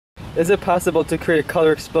Is it possible to create a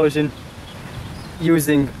color explosion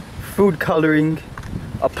using food coloring,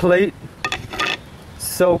 a plate,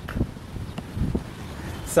 soap,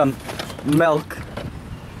 some milk,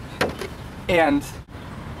 and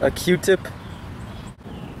a Q-tip?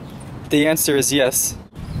 The answer is yes.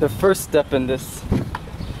 The first step in this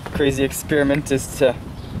crazy experiment is to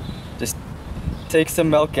just take some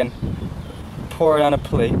milk and pour it on a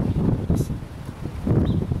plate.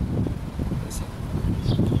 Just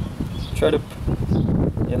try to,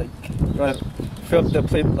 you want to fill up the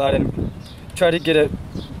plate a lot and try to get a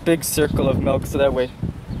big circle of milk so that way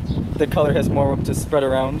the color has more room to spread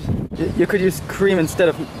around. You could use cream instead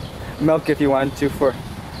of milk if you wanted to for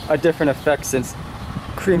a different effect, since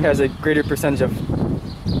cream has a greater percentage of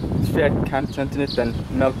fat content in it than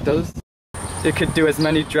milk does. You could do as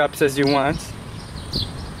many drops as you want.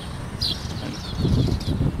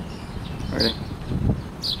 We're gonna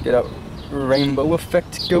get a rainbow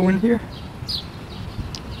effect going here.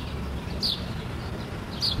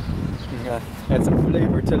 Add some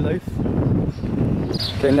flavor to life.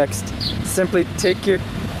 Okay, next, simply take your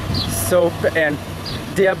soap and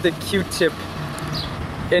dab the Q-tip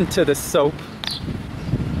into the soap,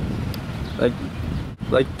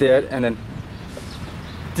 like that, and then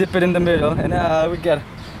dip it in the middle, and we got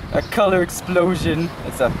a color explosion.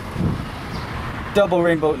 It's a double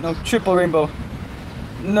rainbow, no, triple rainbow.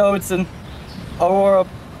 No, it's an aurora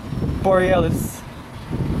borealis.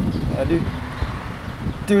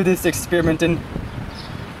 Do this experiment and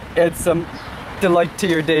add some delight to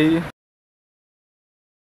your day.